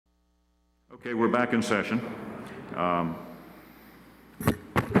Okay, we're back in session. A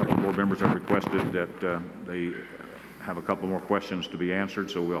couple more members have requested that they have a couple more questions to be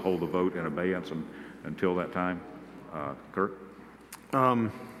answered, so we'll hold the vote in abeyance until that time. Kurt?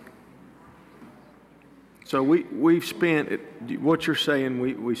 So we've spent, what you're saying,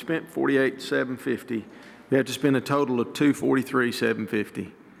 we spent $48,750. We have to spend a total of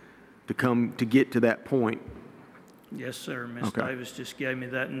 $243,750 to get to that point. Yes, sir. Ms. Okay. Davis just gave me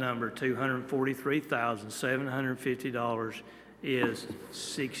that number. $243,750 is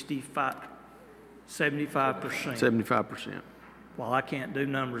 75%. 75%. Well, I can't do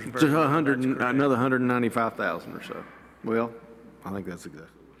numbers It's very well. That's correct. another 195,000 or so. Well, I think that's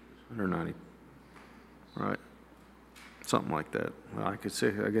exactly 190. Right. Something like that. Well, I could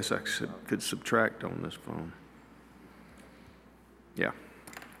say, I guess I could subtract on this phone. Yeah.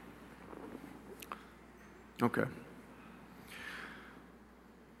 Okay.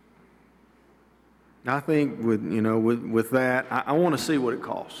 I think with that, I want to see what it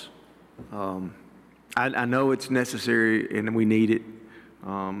costs. I know it's necessary and we need it.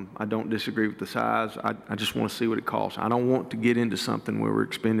 I don't disagree with the size. I just want to see what it costs. I don't want to get into something where we're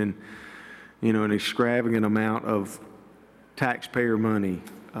expending, an extravagant amount of taxpayer money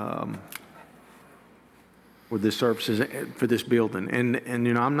for this services for this building. And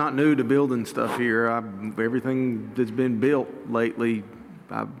I'm not new to building stuff here. Everything that's been built lately,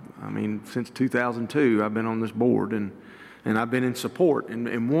 I mean, since 2002, I've been on this board and I've been in support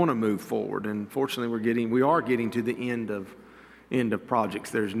and want to move forward. And fortunately, we are getting to the end of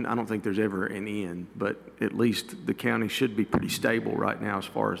projects. I don't think there's ever an end, but at least the county should be pretty stable right now as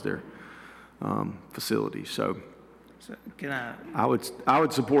far as their facilities. So can I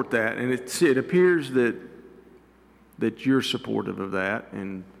would support that, and it appears that you're supportive of that,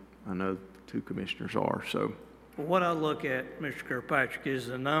 and I know two commissioners are. So what I look at, Mr. Kirkpatrick, is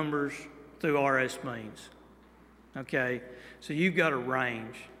the numbers through RS means. Okay, so you've got a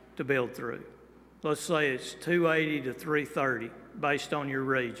range to build through. Let's say it's 280 to 330 based on your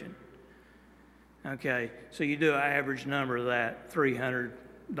region. Okay, so you do an average number of that, $300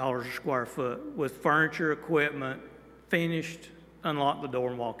 a square foot with furniture, equipment, finished, unlock the door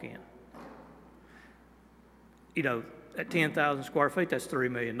and walk in. At 10,000 square feet, that's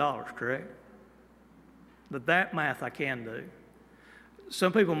 $3 million, correct? But that math I can do.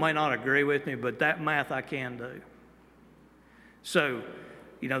 Some people may not agree with me, but that math I can do. So,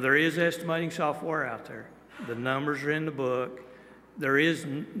 there is estimating software out there. The numbers are in the book. There is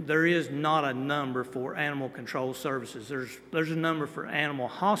not a number for animal control services. There's a number for animal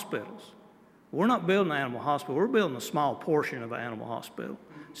hospitals. We're not building an animal hospital. We're building a small portion of an animal hospital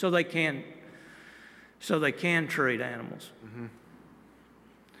so they can treat animals. Mm-hmm.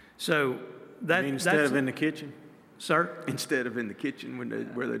 So that instead of in the kitchen, sir. Instead of in the kitchen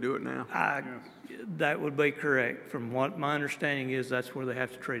where they do it now. That would be correct. From what my understanding is, that's where they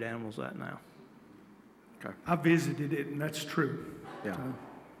have to treat animals at now. Okay. I visited it, and that's true. Yeah.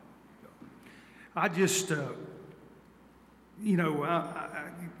 I just,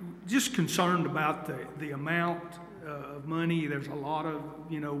 just concerned about the amount of money. There's a lot of,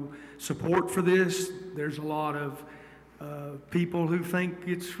 support for this. There's a lot of people who think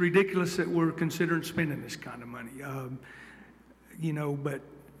it's ridiculous that we're considering spending this kind of money. But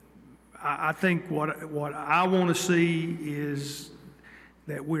I think what I want to see is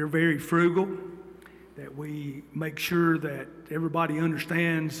that we're very frugal, that we make sure that everybody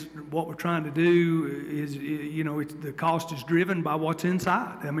understands what we're trying to do is, the cost is driven by what's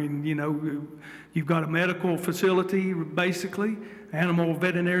inside. I mean, you've got a medical facility, basically, animal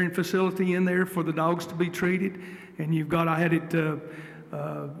veterinarian facility in there for the dogs to be treated, and I had it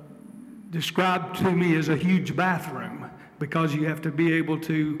described to me as a huge bathroom, because you have to be able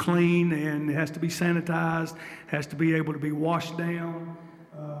to clean, and it has to be sanitized, has to be able to be washed down.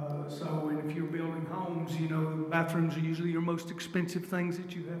 And if you're building homes, bathrooms are usually your most expensive things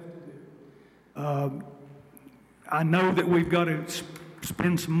that you have to do. I know that we've got to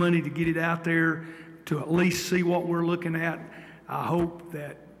spend some money to get it out there to at least see what we're looking at. I hope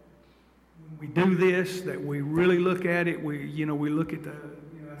that when we do this, that we really look at it. We look at the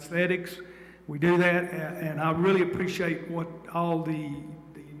aesthetics. We do that, and I really appreciate what all the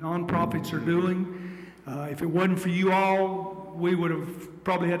nonprofits are doing. If it wasn't for you all, we would have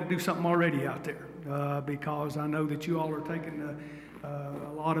probably had to do something already out there, because I know that you all are taking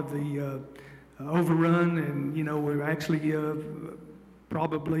a lot of the overrun, and we're actually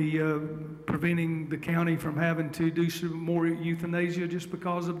probably preventing the county from having to do some more euthanasia just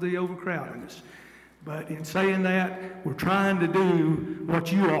because of the overcrowdedness. But in saying that, we're trying to do what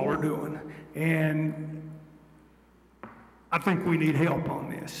you all are doing, and I think we need help on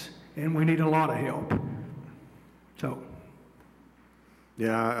this. and we need a lot of help. So,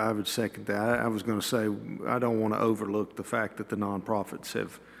 Yeah, I would second that. I was going to say, I don't want to overlook the fact that the nonprofits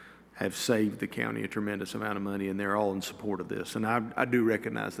have saved the county a tremendous amount of money, and they're all in support of this. And I do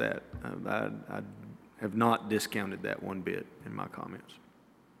recognize that. I have not discounted that one bit in my comments.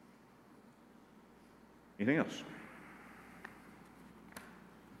 Anything else?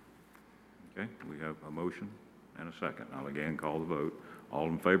 Okay, we have a motion and a second. I'll again call the vote. All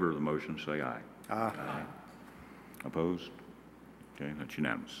in favor of the motion, say aye. Aye. Opposed? Okay, that's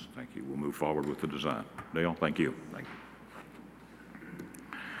unanimous. Thank you. We'll move forward with the design. Dale, thank you. Thank you.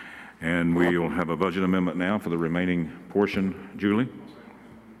 And we'll have a budget amendment now for the remaining portion. Julie?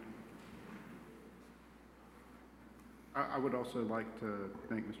 I would also like to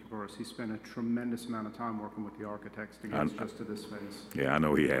thank Mr. Burris. He spent a tremendous amount of time working with the architects to get us just to this phase. Yeah, I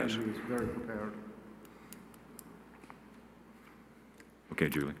know he And has. he was very prepared. Okay,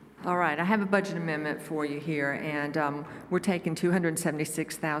 Julie. All right, I have a budget amendment for you here, and we're taking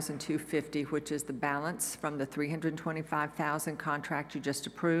 $276,250, which is the balance from the $325,000 contract you just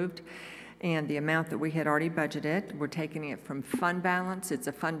approved, and the amount that we had already budgeted. We're taking it from fund balance. It's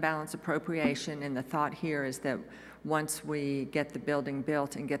a fund balance appropriation, and the thought here is that once we get the building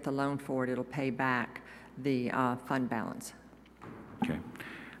built and get the loan for it, it'll pay back the fund balance. Okay.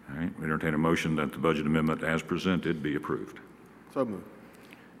 All right. We entertain a motion that the budget amendment as presented be approved. So moved.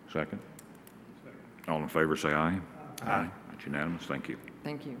 Second? All in favor, say aye. Aye. That's unanimous. Thank you.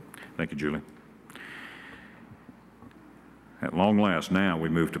 Thank you. Thank you, Julie. At long last, now we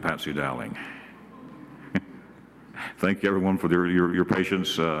move to Patsy Dowling. Thank you, everyone, for your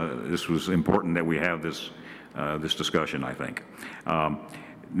patience. This was important that we have this discussion, I think.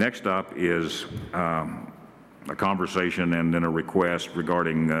 Next up is a conversation and then a request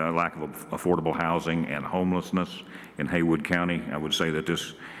regarding lack of affordable housing and homelessness in Haywood County. I would say that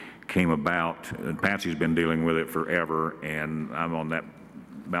this came about, Patsy's been dealing with it forever, and I'm on that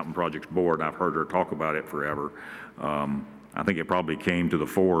Mountain Projects board. I've heard her talk about it forever. I think it probably came to the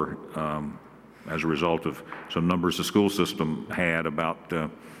fore as a result of some numbers the school system had about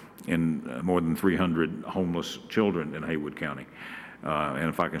more than 300 homeless children in Haywood County. And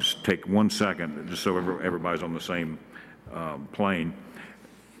if I can just take 1 second, just so everybody's on the same plane,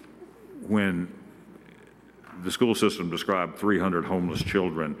 when the school system described 300 homeless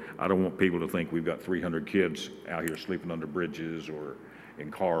children, I don't want people to think we've got 300 kids out here sleeping under bridges or in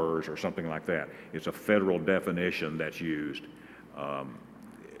cars or something like that. It's a federal definition that's used,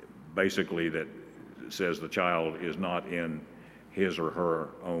 basically that says the child is not in his or her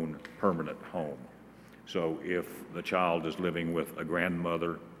own permanent home. So if the child is living with a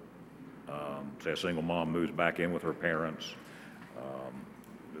grandmother, say a single mom moves back in with her parents,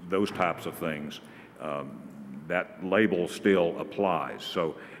 those types of things, that label still applies.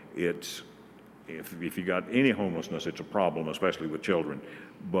 So it's, if you got any homelessness, it's a problem, especially with children,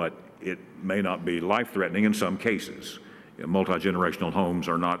 but it may not be life-threatening in some cases. You know, multi-generational homes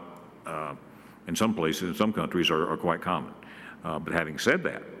are not, in some places, in some countries, are quite common. But having said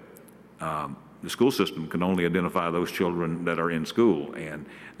that, the school system can only identify those children that are in school, and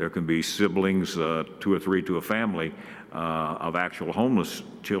there can be siblings, 2 or 3 to a family, of actual homeless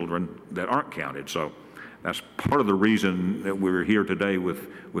children that aren't counted. So that's part of the reason that we're here today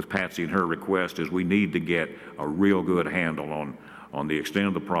with Patsy and her request is we need to get a real good handle on the extent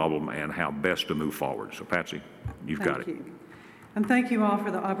of the problem and how best to move forward. So Patsy, you've got it. Thank you. And thank you all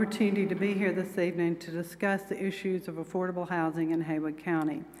for the opportunity to be here this evening to discuss the issues of affordable housing in Haywood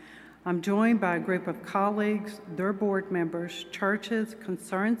County. I'm joined by a group of colleagues, their board members, churches,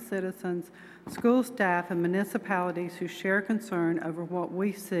 concerned citizens, school staff, and municipalities who share concern over what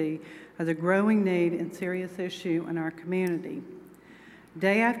we see as a growing need and serious issue in our community.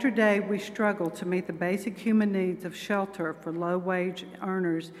 Day after day, we struggle to meet the basic human needs of shelter for low-wage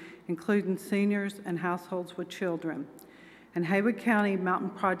earners, including seniors and households with children. In Haywood County, Mountain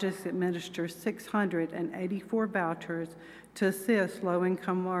Projects administers 684 vouchers to assist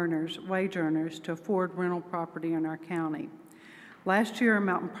low-income wage earners to afford rental property in our county. Last year,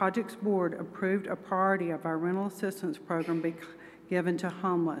 Mountain Projects Board approved a priority of our rental assistance program be given to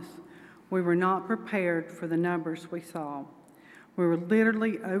homeless. We were not prepared for the numbers we saw. We were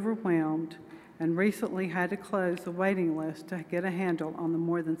literally overwhelmed and recently had to close the waiting list to get a handle on the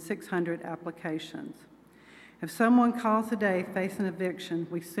more than 600 applications. If someone calls today facing eviction,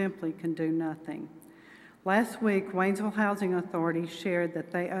 we simply can do nothing. Last week, Waynesville Housing Authority shared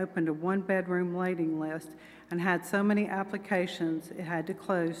that they opened a 1-bedroom waiting list and had so many applications it had to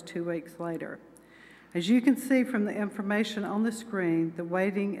close 2 weeks later. As you can see from the information on the screen,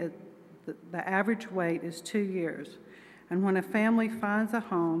 the average wait is 2 years. And when a family finds a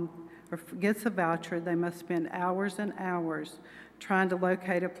home, or gets a voucher, they must spend hours and hours trying to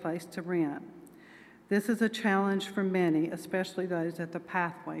locate a place to rent. This is a challenge for many, especially those at the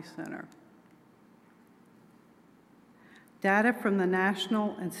Pathway Center. Data from the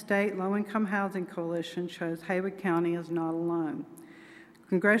National and State Low-Income Housing Coalition shows Haywood County is not alone.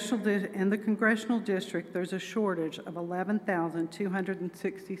 In the Congressional District, there's a shortage of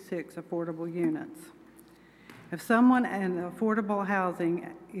 11,266 affordable units. If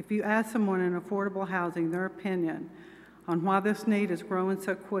you ask someone in affordable housing their opinion on why this need is growing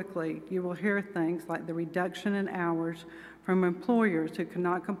so quickly, you will hear things like the reduction in hours from employers who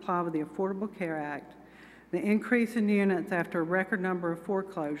cannot comply with the Affordable Care Act, the increase in units after a record number of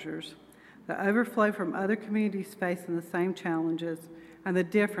foreclosures, the overflow from other communities facing the same challenges, and the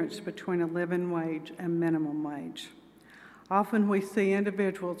difference between a living wage and minimum wage. Often we see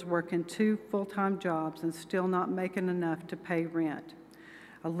individuals working 2 full-time jobs and still not making enough to pay rent.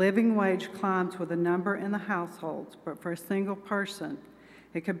 A living wage climbs with a number in the households, but for a single person,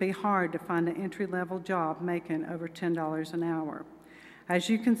 it can be hard to find an entry-level job making over $10 an hour. As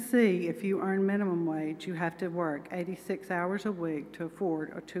you can see, if you earn minimum wage, you have to work 86 hours a week to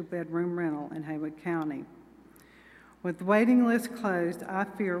afford a 2-bedroom rental in Haywood County. With the waiting list closed, I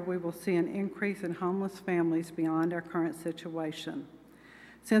fear we will see an increase in homeless families beyond our current situation.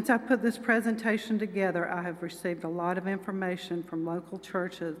 Since I put this presentation together, I have received a lot of information from local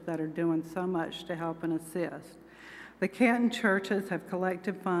churches that are doing so much to help and assist. The Canton churches have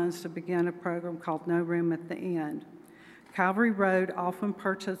collected funds to begin a program called No Room at the End. Calvary Road often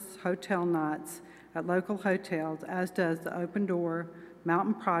purchases hotel nights at local hotels, as does the Open Door,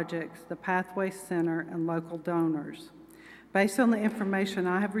 Mountain Projects, the Pathway Center, and local donors. Based on the information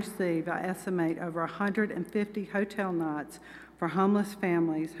I have received, I estimate over 150 hotel nights for homeless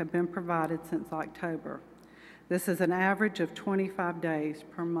families have been provided since October. This is an average of 25 days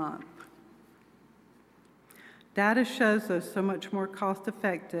per month. Data shows us so much more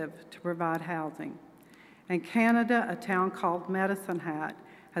cost-effective to provide housing. In Canada, a town called Medicine Hat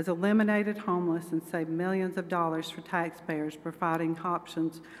has eliminated homeless and saved millions of dollars for taxpayers, providing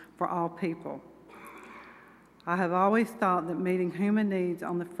options for all people. I have always thought that meeting human needs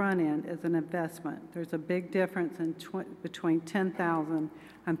on the front end is an investment. There's a big difference between $10,000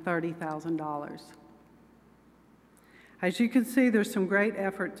 and $30,000. As you can see, there's some great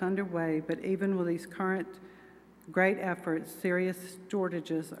efforts underway, but even with these current great efforts, serious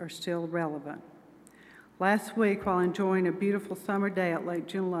shortages are still relevant. Last week, while enjoying a beautiful summer day at Lake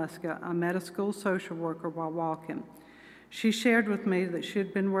Junaluska, I met a school social worker while walking. She shared with me that she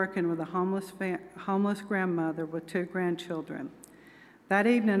had been working with a homeless grandmother with 2 grandchildren. That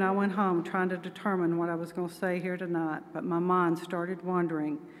evening, I went home trying to determine what I was going to say here tonight, but my mind started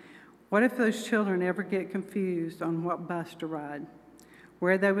wondering, what if those children ever get confused on what bus to ride,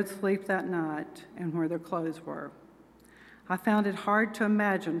 where they would sleep that night, and where their clothes were? I found it hard to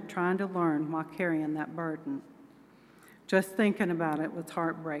imagine trying to learn while carrying that burden. Just thinking about it was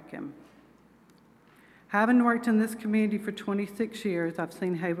heartbreaking. Having worked in this community for 26 years, I've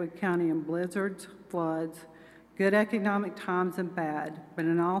seen Haywood County in blizzards, floods, good economic times and bad, but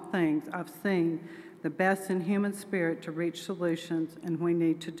in all things, I've seen the best in human spirit to reach solutions, and we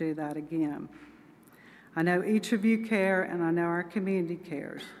need to do that again. I know each of you care, and I know our community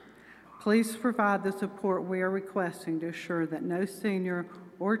cares. Please provide the support we are requesting to assure that no senior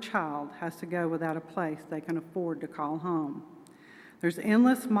or child has to go without a place they can afford to call home. There's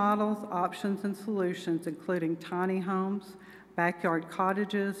endless models, options, and solutions, including tiny homes, backyard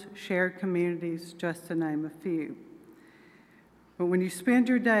cottages, shared communities, just to name a few. But when you spend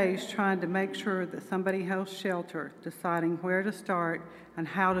your days trying to make sure that somebody has shelter, deciding where to start and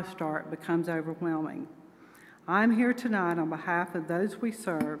how to start becomes overwhelming. I'm here tonight on behalf of those we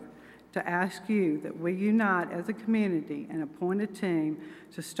serve to ask you that we unite as a community and appoint a team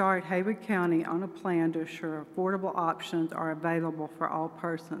to start Haywood County on a plan to assure affordable options are available for all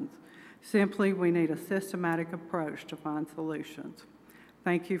persons. Simply, we need a systematic approach to find solutions.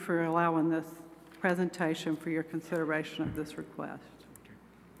 Thank you for allowing this presentation for your consideration of this request.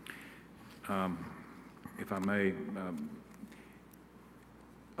 If I may,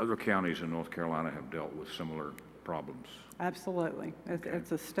 other counties in North Carolina have dealt with similar problems. Absolutely.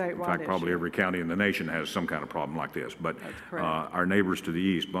 It's a statewide issue. In fact, probably every county in the nation has some kind of problem like this. But our neighbors to the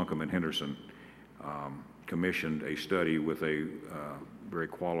east, Buncombe and Henderson, commissioned a study with a very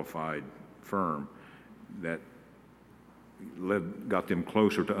qualified firm that got them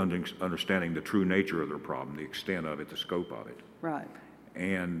closer to understanding the true nature of their problem, the extent of it, the scope of it. Right.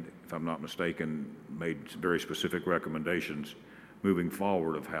 And, if I'm not mistaken, made very specific recommendations moving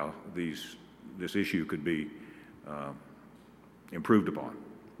forward of how this issue could be improved upon.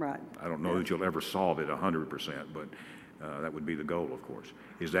 Right. I don't know that you'll ever solve it 100%, but that would be the goal, of course.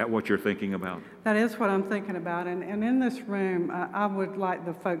 Is that what you're thinking about? That is what I'm thinking about, and in this room, I would like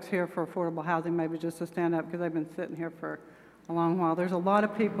the folks here for affordable housing maybe just to stand up, because they've been sitting here for a long while. There's a lot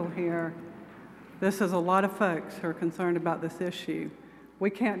of people here. This is a lot of folks who are concerned about this issue. We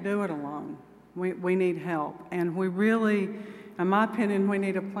can't do it alone. We need help, and we really, in my opinion, we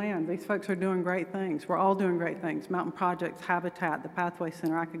need a plan. These folks are doing great things. We're all doing great things. Mountain Projects, Habitat, the Pathway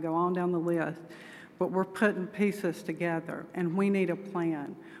Center, I could go on down the list. But we're putting pieces together, and we need a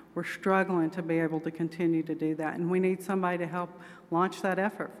plan. We're struggling to be able to continue to do that, and we need somebody to help launch that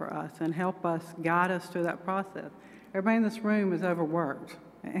effort for us and help us guide us through that process. Everybody in this room is overworked,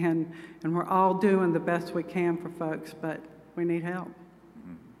 and we're all doing the best we can for folks, but we need help.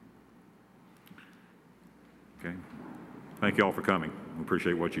 Okay. Thank you all for coming. We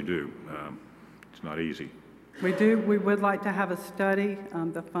appreciate what you do. It's not easy. We would like to have a study,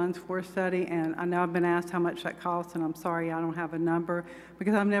 the funds for a study, and I know I've been asked how much that costs, and I'm sorry I don't have a number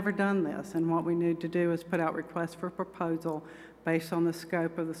because I've never done this, and what we need to do is put out requests for proposal based on the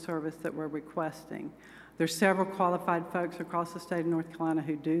scope of the service that we're requesting. There's several qualified folks across the state of North Carolina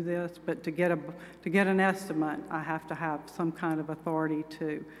who do this, but to get an estimate, I have to have some kind of authority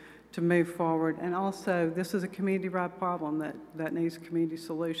to move forward. And also, this is a community-wide problem that needs community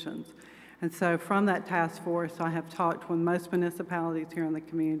solutions. And so from that task force, I have talked with most municipalities here in the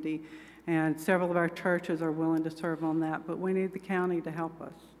community, and several of our churches are willing to serve on that, but we need the county to help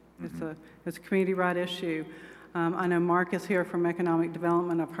us. It's a community-wide issue. I know Mark is here from Economic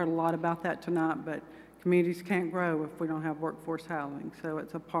Development. I've heard a lot about that tonight, but communities can't grow if we don't have workforce housing, so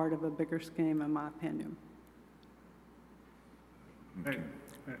it's a part of a bigger scheme, in my opinion. Hey,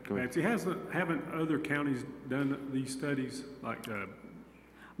 Nancy, haven't other counties done these studies like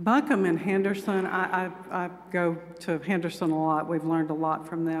Buncombe and Henderson, I go to Henderson a lot. We've learned a lot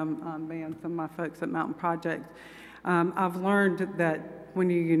from them, being some of my folks at Mountain Project. I've learned that when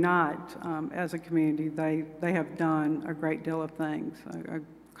you unite as a community, they have done a great deal of things,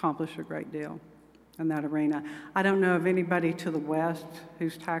 accomplished a great deal in that arena. I don't know of anybody to the west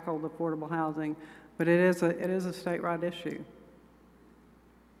who's tackled affordable housing, but it is a statewide issue.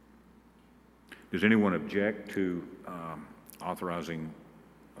 Does anyone object to authorizing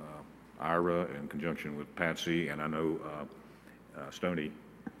IRA in conjunction with Patsy? And I know Stoney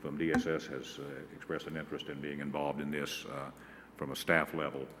from DSS has expressed an interest in being involved in this from a staff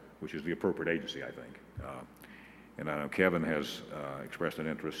level, which is the appropriate agency, I think. And I know Kevin has expressed an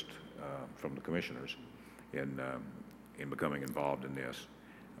interest from the commissioners in becoming involved in this.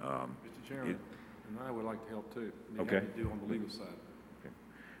 Mr. Chairman, and I would like to help too. Okay. Have to do on the legal side. Okay.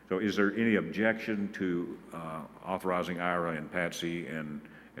 So is there any objection to authorizing IRA and Patsy and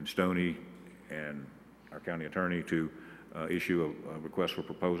Stoney and our county attorney to issue a request for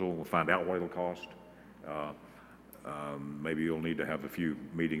proposal? We'll find out what it'll cost. Maybe you'll need to have a few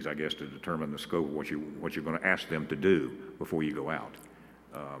meetings, I guess, to determine the scope of what you're going to ask them to do before you go out.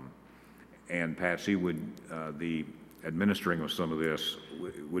 And Patsy, would the administering of some of this,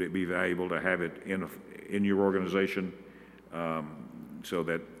 would it be valuable to have it in your organization so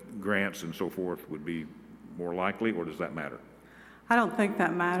that grants and so forth would be more likely, or does that matter? I don't think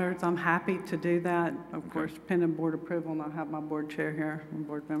that matters. I'm happy to do that. Of course, pending board approval, and I have my board chair here and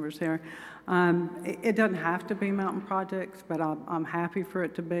board members here. It doesn't have to be Mountain Projects, but I'm happy for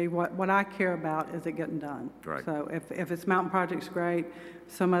it to be. What I care about is it getting done. Right. So if it's Mountain Projects, great.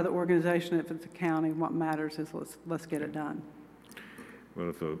 Some other organization, if it's a county, what matters is let's get it done. Well,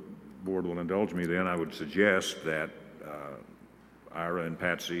 if the board will indulge me, then I would suggest that Ira and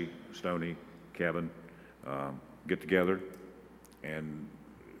Patsy, Stoney, Kevin get together, and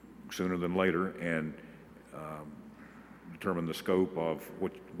sooner than later, and determine the scope of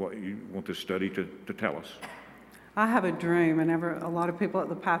what you want this study to tell us. I have a dream, and a lot of people at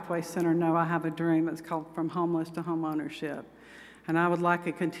the Pathway Center know I have a dream. It's called From Homeless to Home Ownership. And I would like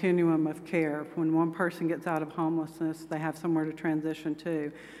a continuum of care. When one person gets out of homelessness, they have somewhere to transition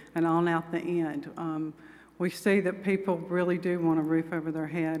to, and on out the end. We see that people really do want a roof over their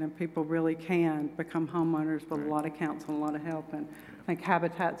head, and people really can become homeowners with a lot of counsel and a lot of help. And I think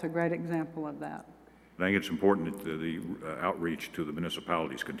Habitat's a great example of that. I think it's important that the outreach to the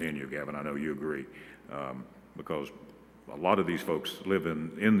municipalities continue, Gavin. I know you agree, because a lot of these folks live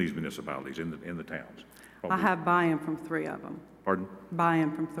in these municipalities, in the towns. I have buy-in from 3 of them. Pardon?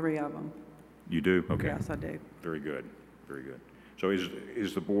 Buy-in from 3 of them. You do? Okay. Yes, I do. Very good. Very good. So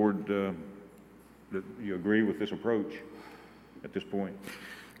is the board, that you agree with this approach at this point?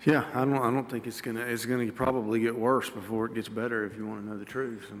 Yeah, I don't think it's gonna probably get worse before it gets better, if you want to know the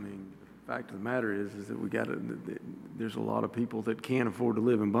truth. I mean, the fact of the matter is that we got there's a lot of people that can't afford to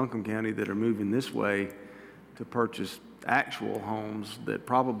live in Buncombe County that are moving this way to purchase actual homes that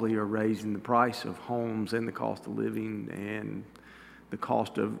probably are raising the price of homes and the cost of living and the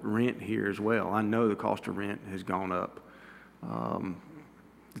cost of rent here as well. I know the cost of rent has gone up.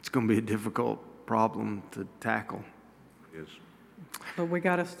 It's going to be a difficult problem to tackle. Yes. But we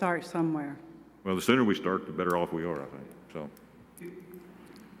got to start somewhere. Well, the sooner we start, the better off we are, I think. So,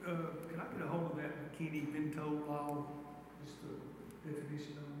 Can I get a hold of that McKinney-Vento law, just the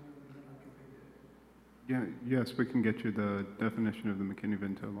definition of it? Yeah, yes, we can get you the definition of the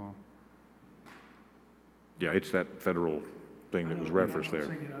McKinney-Vento law. yeah, it's that federal thing that was referenced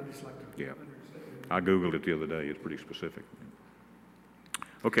there. Yeah. I Googled it the other day. It's pretty specific.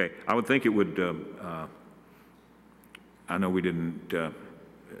 Okay, I would think it would, I know we didn't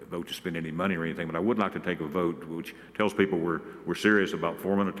vote to spend any money or anything, but I would like to take a vote which tells people we're serious about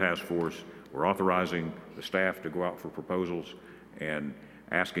forming a task force. We're authorizing the staff to go out for proposals and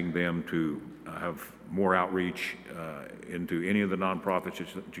asking them to have more outreach into any of the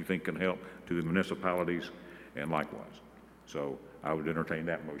nonprofits that you think can help, to the municipalities, and likewise. So I would entertain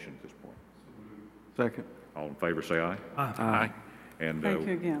that motion at this point. Second. All in favor, say aye. Aye. And Thank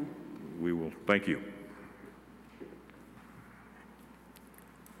you again. we will, thank you.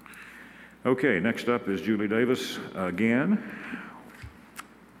 Okay, next up is Julie Davis again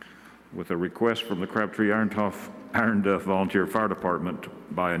with a request from the Crabtree Iron Duff Volunteer Fire Department to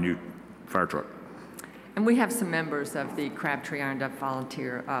buy a new fire truck. And we have some members of the Crabtree Iron Duff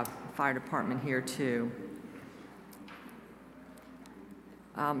Volunteer Fire Department here too.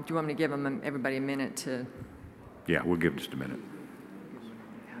 Do you want me to give everybody a minute to? Yeah, we'll give just a minute.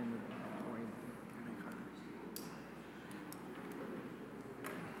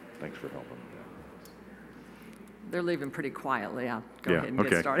 Thanks for helping. They're leaving pretty quietly. I'll go Yeah, ahead and okay.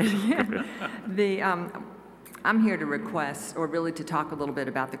 get started. I'm here to request, or really to talk a little bit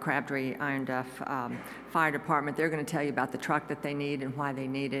about the Crabtree Iron Duff Fire Department. They're going to tell you about the truck that they need and why they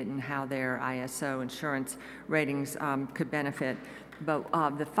need it and how their ISO insurance ratings could benefit. But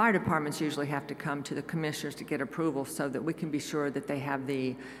the fire departments usually have to come to the commissioners to get approval so that we can be sure that they have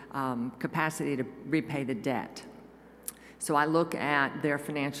the capacity to repay the debt. So I look at their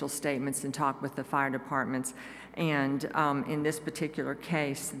financial statements and talk with the fire departments. And in this particular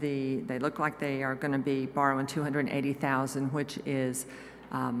case, they look like they are going to be borrowing $280,000, which is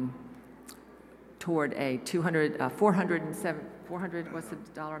toward a 400, what's the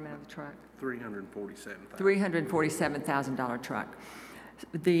dollar amount of the truck? $347,000 truck.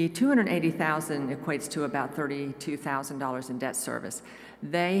 The $280,000 equates to about $32,000 in debt service.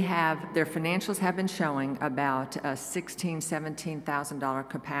 Their financials have been showing about a $16,000, $17,000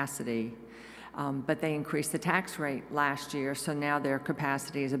 capacity, but they increased the tax rate last year, so now their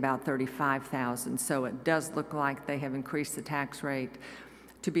capacity is about $35,000. So it does look like they have increased the tax rate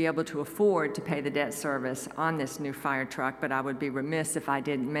to be able to afford to pay the debt service on this new fire truck, but I would be remiss if I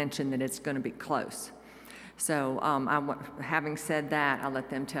didn't mention that it's going to be close. So having said that, I'll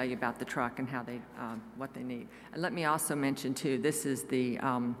let them tell you about the truck and how what they need. And let me also mention too, this is the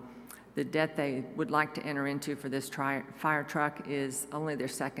debt they would like to enter into for this fire truck is only their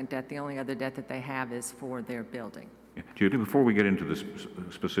second debt. The only other debt that they have is for their building. Yeah. Judy, before we get into the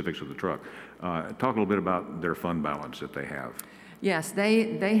specifics of the truck, talk a little bit about their fund balance that they have. Yes,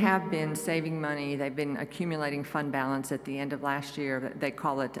 they have been saving money. They've been accumulating fund balance at the end of last year. They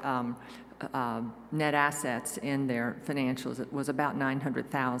call it net assets in their financials. It was about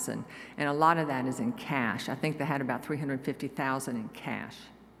 $900,000, and a lot of that is in cash. I think they had about $350,000 in cash.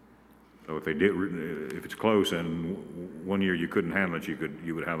 So if they did, if it's close and one year you couldn't handle it,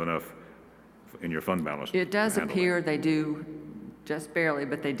 you would have enough in your fund balance. It does appear they do, just barely,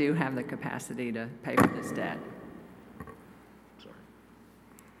 but they do have the capacity to pay for this debt. Sorry.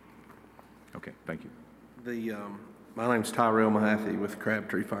 Okay, thank you. My name's Tyrell Mahaffey with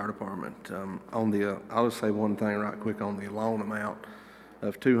Crabtree Fire Department. I'll just say one thing right quick on the loan amount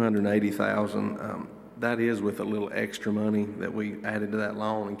of $280,000. That is with a little extra money that we added to that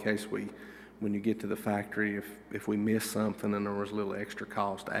loan in case when you get to the factory, if we miss something and there was a little extra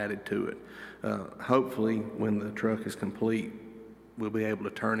cost added to it. Hopefully, when the truck is complete, we'll be able to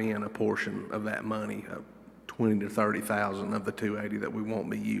turn in a portion of that money, $20,000 to $30,000 of the $280,000 that we won't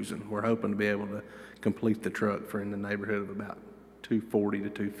be using. We're hoping to be able to complete the truck for in the neighborhood of about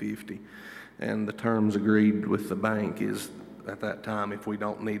 $240,000 to $250,000. And the terms agreed with the bank is at that time, if we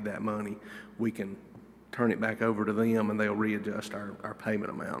don't need that money, we can turn it back over to them and they'll readjust our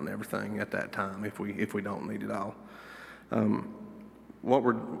payment amount and everything at that time if we don't need it all.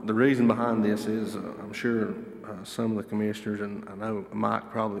 the reason behind this is, I'm sure some of the commissioners, and I know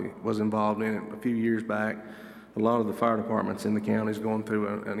Mike probably was involved in it a few years back, a lot of the fire departments in the county is going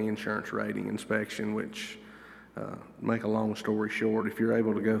through an insurance rating inspection, which, make a long story short, if you're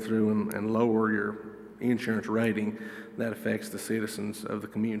able to go through and lower your insurance rating, that affects the citizens of the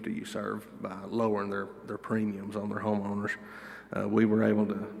community you serve by lowering their premiums on their homeowners. We were able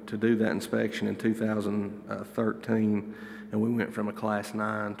to do that inspection in 2013, and we went from a Class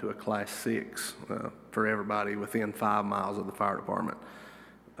 9 to a Class 6 for everybody within 5 miles of the fire department.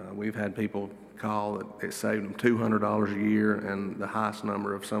 We've had people call that it saved them $200 a year, and the highest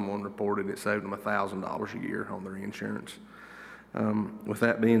number of someone reported it saved them $1,000 a year on their insurance. With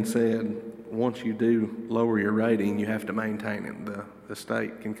that being said, once you do lower your rating, you have to maintain it. The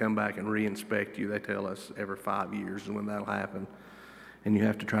state can come back and re-inspect you. They tell us every 5 years is when that'll happen. And you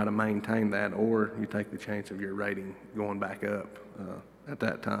have to try to maintain that, or you take the chance of your rating going back up at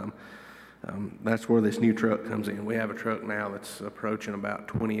that time. That's where this new truck comes in. We have a truck now that's approaching about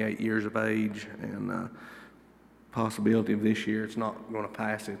 28 years of age, and possibility of this year it's not going to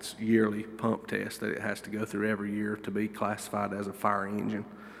pass its yearly pump test that it has to go through every year to be classified as a fire engine.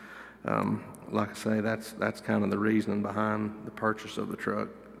 Like I say, that's kind of the reasoning behind the purchase of the truck.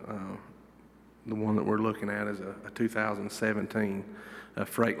 The one that we're looking at is a 2017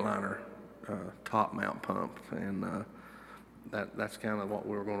 Freightliner top mount pump, and that's kind of what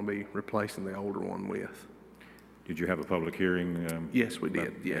we're going to be replacing the older one with. Did you have a public hearing? Yes, we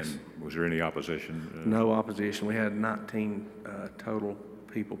did, yes. And was there any opposition? No opposition. We had 19 total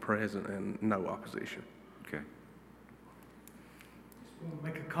people present and no opposition. Okay. I want to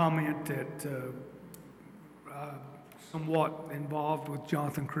make a comment that somewhat involved with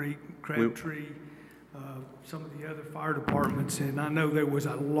Johnson Creek, Crabtree, some of the other fire departments, and I know there was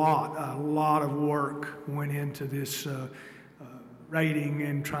a lot of work went into this rating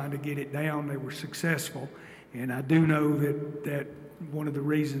and trying to get it down. They were successful, and I do know that one of the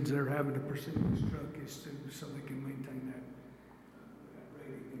reasons they're having to pursue this truck is so they can maintain that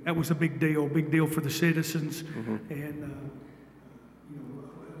rating. That was a big deal for the citizens, and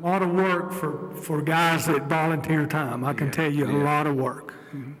a lot of work for guys that volunteer time. I can tell you, a lot of work.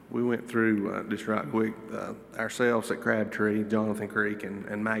 We went through, just right quick, ourselves at Crabtree, Jonathan Creek,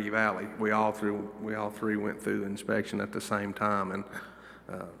 and Maggie Valley. We all three went through the inspection at the same time, and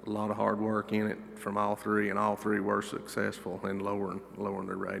a lot of hard work in it from all three, and all three were successful in lowering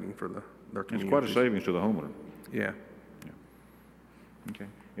their rating for their communities. It's quite a savings to the homeowner. Yeah. Okay.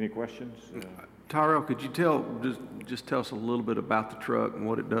 Any questions? Tyrell, could you just tell us a little bit about the truck and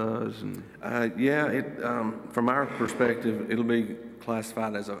what it does? And yeah, from our perspective, it'll be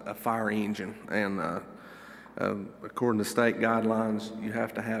classified as a fire engine, and according to state guidelines, you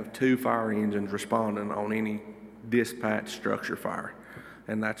have to have 2 fire engines responding on any dispatch structure fire,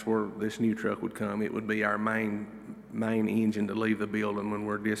 and that's where this new truck would come. It would be our main engine to leave the building when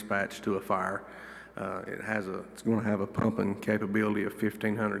we're dispatched to a fire. It's going to have a pumping capability of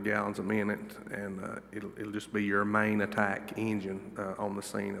 1,500 gallons a minute, and it'll just be your main attack engine on the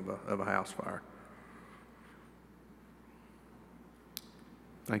scene of a house fire.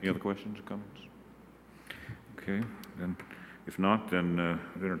 Any other questions or comments? Okay, then if not, then I'd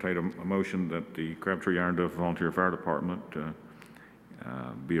entertain a motion that the Crabtree Ironduff Volunteer Fire Department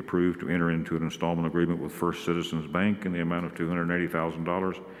be approved to enter into an installment agreement with First Citizens Bank in the amount of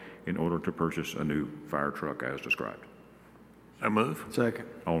 $280,000 in order to purchase a new fire truck as described. I move. second.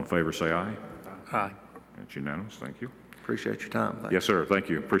 All in favor, say aye. Aye. That's unanimous. Thank you. Appreciate your time. Thanks. Yes, sir. Thank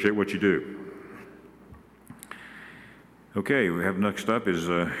you. Appreciate what you do. Okay, we have next up is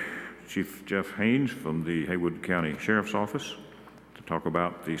Chief Jeff Haynes from the Haywood County Sheriff's Office to talk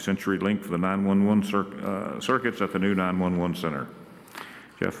about the CenturyLink for the 911 circuits at the new 911 center.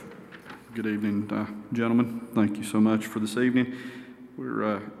 Jeff. Good evening, gentlemen. Thank you so much for this evening.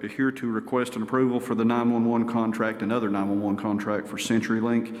 We're here to request an approval for the 911 contract, another 911 contract for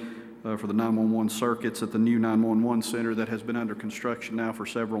CenturyLink for the 911 circuits at the new 911 center that has been under construction now for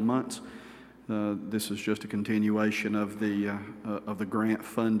several months. This is just a continuation of the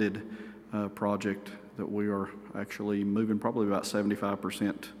grant-funded project that we are actually moving probably about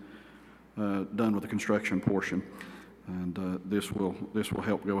 75% done with the construction portion, and this will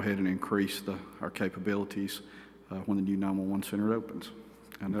help go ahead and increase our capabilities when the new 911 center opens,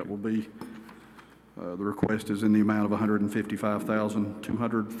 and that will be. The request is in the amount of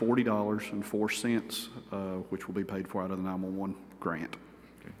 $155,240.04, which will be paid for out of the 911 grant.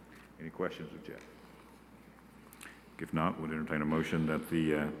 Okay. Any questions of Jeff? If not, we'll entertain a motion that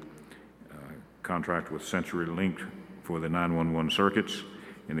the contract with CenturyLink for the 911 circuits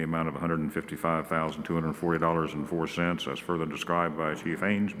in the amount of $155,240.04, as further described by Chief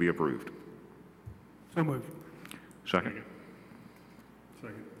Haynes, be approved. So moved. Second.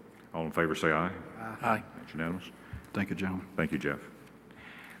 Second. All in favor, say aye. Aye. That's unanimous. Thank you, gentlemen. Thank you, Jeff.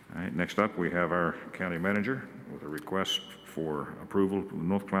 All right, next up, we have our county manager with a request for approval from the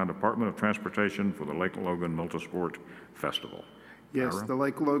North Carolina Department of Transportation for the Lake Logan Multisport Festival. Yes, Ira? the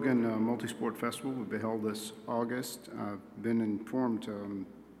Lake Logan Multisport Festival will be held this August. I've been informed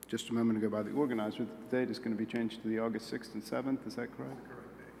just a moment ago by the organizer that the date is going to be changed to the August 6th and 7th. Is that correct? Correct.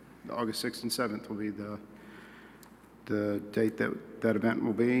 The August 6th and 7th will be the date that event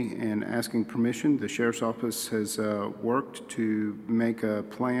will be, and asking permission. The Sheriff's Office has worked to make a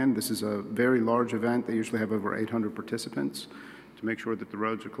plan. This is a very large event. They usually have over 800 participants. To make sure that the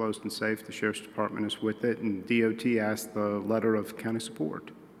roads are closed and safe, the Sheriff's Department is with it, and DOT asked the letter of county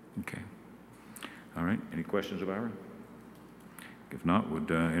support. Okay. All right, any questions of Ira? If not,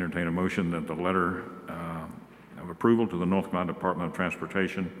 would entertain a motion that the letter of approval to the North Carolina Department of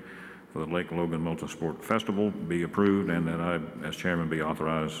Transportation for the Lake Logan Multisport Festival be approved, and that I, as chairman, be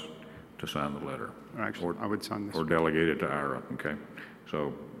authorized to sign the letter. Actually, I would sign this. Or delegate it to Ira, okay?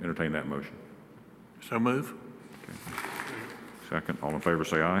 So entertain that motion. So move. Okay. Second, all in favor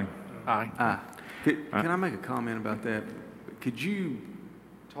say aye. Aye. Can I make a comment about that? Could you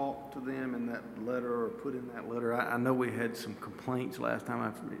talk to them in that letter or put in that letter? I know we had some complaints last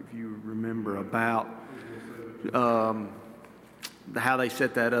time, if you remember, about how they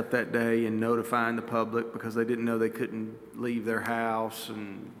set that up that day and notifying the public because they didn't know they couldn't leave their house.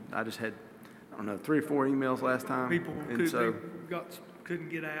 And I just had, I don't know, 3 or 4 emails last time. People couldn't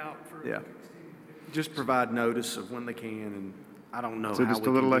get out for. Yeah. Just provide notice of when they can, and I don't know So how just we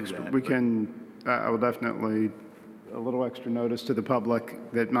a little can do extra, that, we but- can, I will definitely, a little extra notice to the public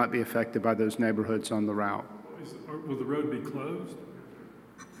that might be affected by those neighborhoods on the route. Will the road be closed?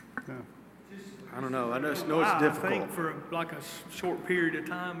 Yeah. I don't know. I just know I it's think difficult. for like a short period of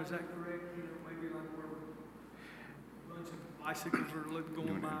time, is that correct? You know, maybe like where a bunch of bicycles are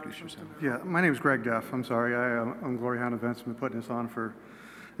going by or something. Yeah, my name is Greg Duff. I'm sorry. I'm Glory Hound Events. I've been putting this on for,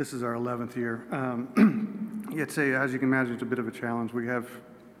 this is our 11th year. It's as you can imagine, it's a bit of a challenge. We have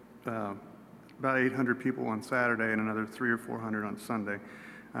about 800 people on Saturday and another 300 or 400 on Sunday.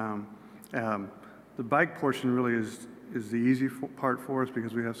 The bike portion really is the easy part for us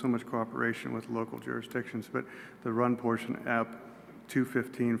because we have so much cooperation with local jurisdictions, but the run portion up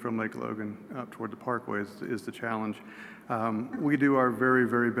 215 from Lake Logan up toward the Parkway is the challenge. We do our very,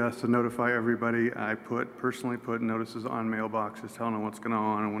 very best to notify everybody. I personally put notices on mailboxes telling them what's going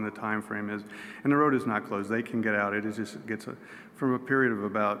on and when the time frame is. And the road is not closed. They can get out. It is just gets from a period of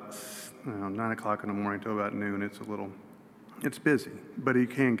about 9 o'clock in the morning to about noon. It's busy, but you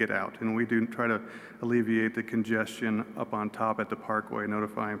can get out. And we do try to alleviate the congestion up on top at the Parkway,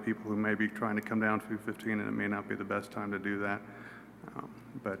 notifying people who may be trying to come down 215, and it may not be the best time to do that.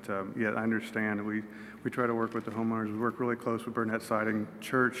 Yeah, I understand. We try to work with the homeowners. We work really close with Burnett Siding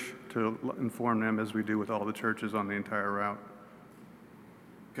Church to inform them as we do with all the churches on the entire route.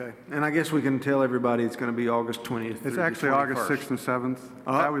 Okay. And I guess we can tell everybody it's going to be August 20th. It's actually August 6th and 7th.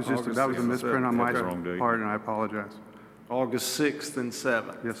 That was a misprint on my part, and I apologize. August 6th and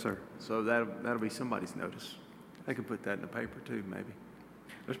 7th. Yes, sir. So that'll be somebody's notice. They can put that in the paper too, maybe.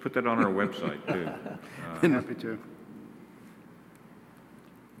 Let's put that on our website too. Happy to.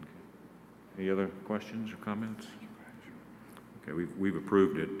 Any other questions or comments? Okay, we've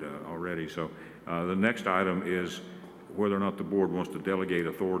approved it already. So the next item is whether or not the board wants to delegate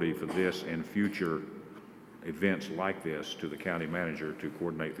authority for this and future events like this to the county manager to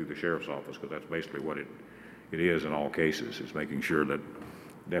coordinate through the sheriff's office, because that's basically what it is in all cases. It's making sure that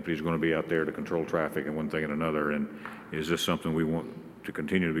deputies are going to be out there to control traffic and one thing and another. And is this something we want to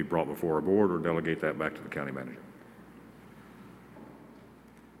continue to be brought before our board, or delegate that back to the county manager?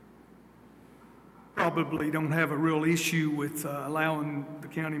 Probably don't have a real issue with allowing the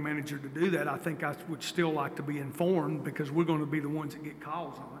county manager to do that. I think I would still like to be informed because we're going to be the ones that get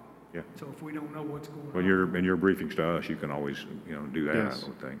calls on it. Yeah. So if we don't know what's going on. Well, in your briefings to us, you can always, do that, Yes. I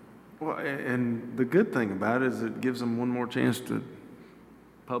would think. Well, and the good thing about it is it gives them one more chance to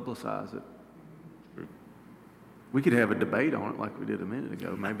publicize it. We could have a debate on it like we did a minute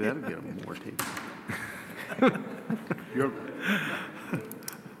ago. Maybe that'll get them more attention.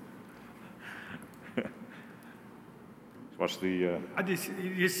 What's the, I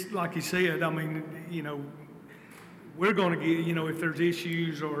just like you said, I mean, we're going to get, if there's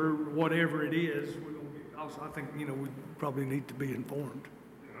issues or whatever it is, we're going to get calls. I think, we probably need to be informed.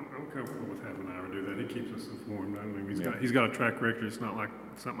 I'm comfortable with having Ira do that. He keeps us informed. I mean, he's got a track record. It's not like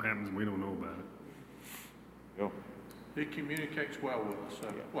something happens and we don't know about it. Bill? He communicates well with us. So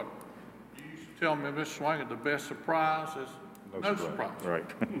what you used to tell me, Mr. Swanger, the best surprise is no surprise. Right.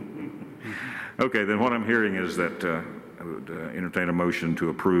 Okay, then what I'm hearing is that I would entertain a motion to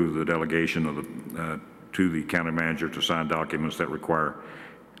approve the delegation of the, to the county manager to sign documents that require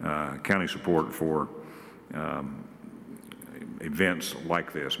county support for events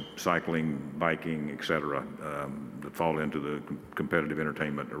like this, cycling, biking, et cetera, that fall into the competitive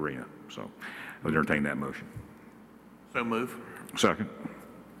entertainment arena. So I would entertain that motion. So move. Second.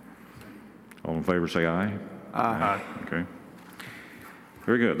 All in favor, say aye. Aye. Okay.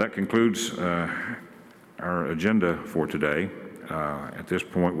 Very good. That concludes our agenda for today. At this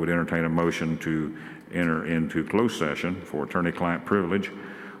point, would entertain a motion to enter into closed session for attorney-client privilege,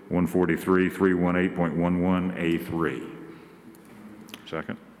 143-318.11A3.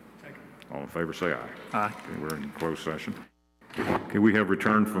 Second? Second. All in favor, say aye. Aye. Okay, we're in closed session. Okay, we have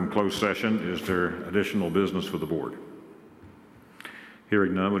returned from closed session. Is there additional business for the board?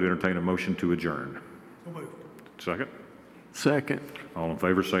 Hearing none, would entertain a motion to adjourn. So moved. Second? Second. All in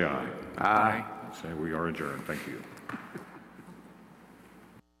favor, say aye. Aye. Say we are adjourned. Thank you.